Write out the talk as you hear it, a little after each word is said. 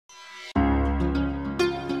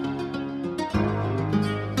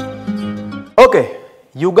Okay,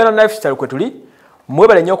 Uganda lifestyle kwetuli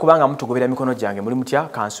mwebale nnyo kubanga mutugobera mikono gyange muri mutya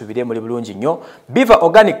kansubire muri bulungi nnyo. Biva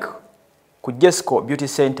Organic ku Jesco Beauty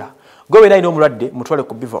Center. Gobera ino mulwadde mutwale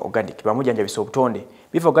ku Biva Organic bamujanja biso obutonde.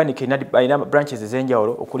 Biva Organic ina branches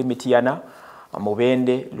ezenjawulo okuli Mitiana,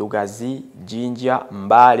 Mubende, Lugazi, Jinja,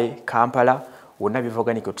 Mbale, Kampala. Wonna Biva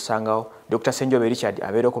Organic otusangawo. Dr. Senjobe Richard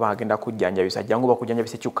abeera ko bagenda kujjanja bisa jangu bakujjanja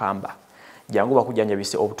bise cyukamba. Jangu bakujjanja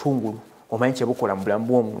bise obutungulu. Omanyi kye bukola mu bulamu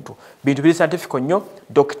bw'omuntu. Bintu biri scientific nnyo.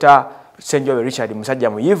 Dr. Senjobe Richard musajja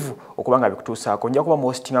muyivu okubanga bikutuusaako. Nja kuba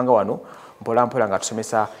muhostinganga wano mpola mpola nga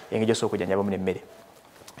tusomesa engeri z'okujjanjaba mu n'emmere.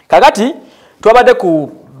 Kakati twabadde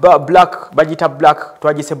ku black bagita black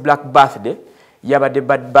twagise black birthday yabadde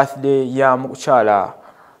bad birthday ya mukyala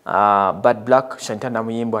bad black Shantana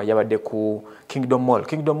Muyimbwa yabadde ku Kingdom Mall.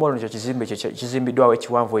 Kingdom Mall nikyo kizimbiddwawo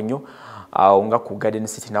ekiwanvu ennyo nga ku Garden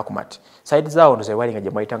City Nakumat. Side zaawo ndo zewali nga gye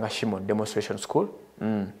mwayitanga Shimon Demonstration School.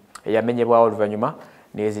 Eyamenyebwawo oluvannyuma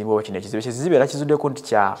nezimbibwawo kino ekizibe era kizuddeko nti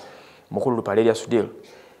kya mukulu Lupaleria Sudil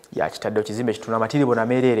yakitaddewo kizimbe kituna matiribo na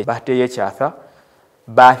merere birthday y'ekyasa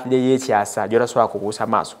gy'otasobola kubuusa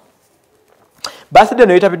maaso. Birthday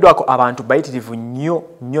eno yeetabiddwako abantu bayitirivu nnyo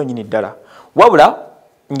nnyini ddala wabula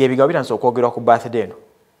ng'ebigambo bitansobola okwogerwa ku birthday eno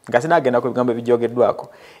nga sinaagenda ku ebigambo ebijoogeddwako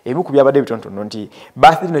ebimu ku byabadde bitonotono nti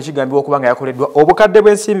birthday eno kigambibwa okuba nga yakoleddwa obukadde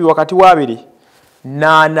bw'ensimbi wakati wa 2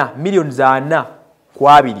 millions 4 ku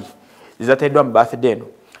 2 zizateeddwa mu birthday eno.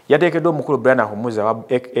 Yateekeddwa omukulu Brian Humuza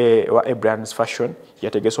wa Abrams Fashion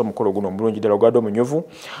yategese omukolo guno omulungi ddala ogwadde omunyuvu.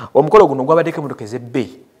 Omukolo guno gwabaddeko emmotoka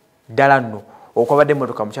ez'ebbeeyi ddala nno okwabadde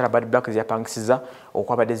emmotoka mukyala Bad Black zeyapangisiza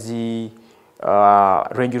okwabadde zi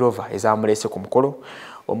Range Rover ezamuleese ku mukolo.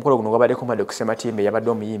 Omukolo guno gwabaddeko Maddox Sematimbe yabadde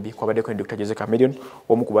omuyimbi kwabaddeko Dr. Jose Chameleon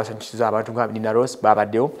omu ku basanyusiza abantu nga Nina Ross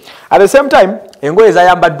babaddewo. At the same time engoye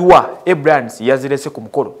ezayambaddwa Abrams yazirese ku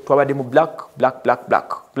mukolo twabadde mu black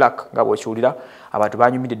nga bw'okiwulira abantu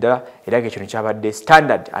banyumidde ddala era ng'ekino kyabadde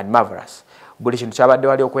standard and marvelous. Buli kintu kyabadde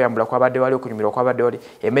wali okweyambula kwabadde wali okunyumirwa kwabadde wali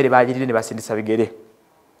emmere baagirire ne basindisa bigere.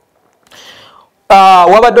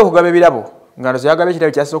 Wabadde okugaba ebirabo nga nzo yagaba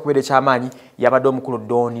ekirabo kyasiza okubeera eky'amaanyi yabadde omukulu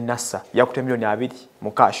Doni Nassa yakutte $2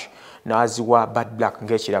 mu cash n'aziwa Bad Black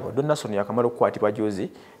ng'ekirabo. Doni Nassa ono yakamala okukwatibwa juzi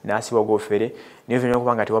n'asibwa ogwofere n'ebivunywa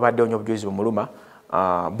okubanga nti wabaddewo nnyo obujulizi bumuluma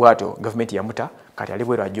bw'atyo gavumenti yamuta kati ali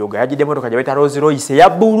bwera ajoga yagidde emmotoka gye bayita Rolls Royce eya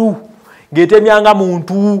bbulu ng'etemyanga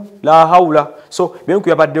muntu la hawula. So byenku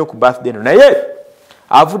yabaddeyo ku birthday eno naye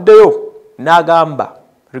avuddeyo n'agamba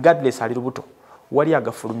regardless ali lubuto wali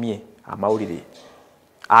agafulumye amawulire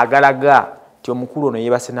agalaga ti omukulu ono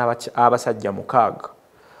yeebase n'abasajja 6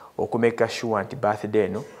 okumeka sure nti birthday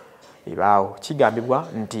eno ebaawo. Kigambibwa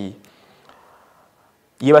nti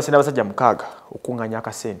yeebase n'abasajja 6 okunganya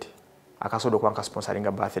akasente akasobola okuba nka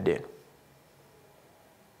sponsoringa birthday eno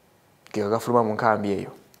ke kagafuluma mu nkambi eyo.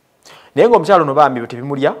 Naye ng'omukyalo ono bambi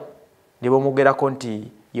tebimulya ne bamwogerako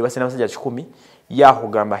nti yeebase n'abasajja 10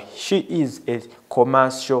 yakugamba she is a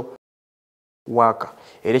commercial worker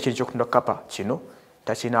era ekyo kyokutunda kapa kino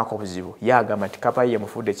takinaako buzibu. Yagamba nti kapa ye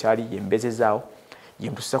mufudde kyali yembezezaawo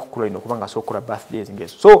yemutusiza kukula ino okuba nga asobola birthdays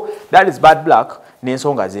ngezo. So that is Bad Black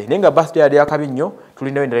n'ensonga ze naye nga birthday yali yakabi nnyo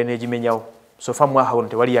tulindawo endala n'egimenyawo so fa mwaha ono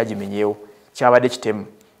tewali yagimenyeewo kyabadde kitemu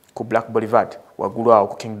ku Black Boulevard waggulu awo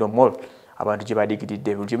ku Kingdom Mall abantu gye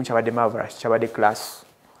badigidde buli kimu kyabadde marvelous kyabadde class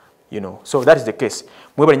you know. So that is the case.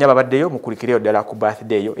 Mwebale nnyo ababaddeyo mukulikireyo ddala ku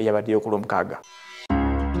birthday yo eyabaddeyo ku Lwomukaaga.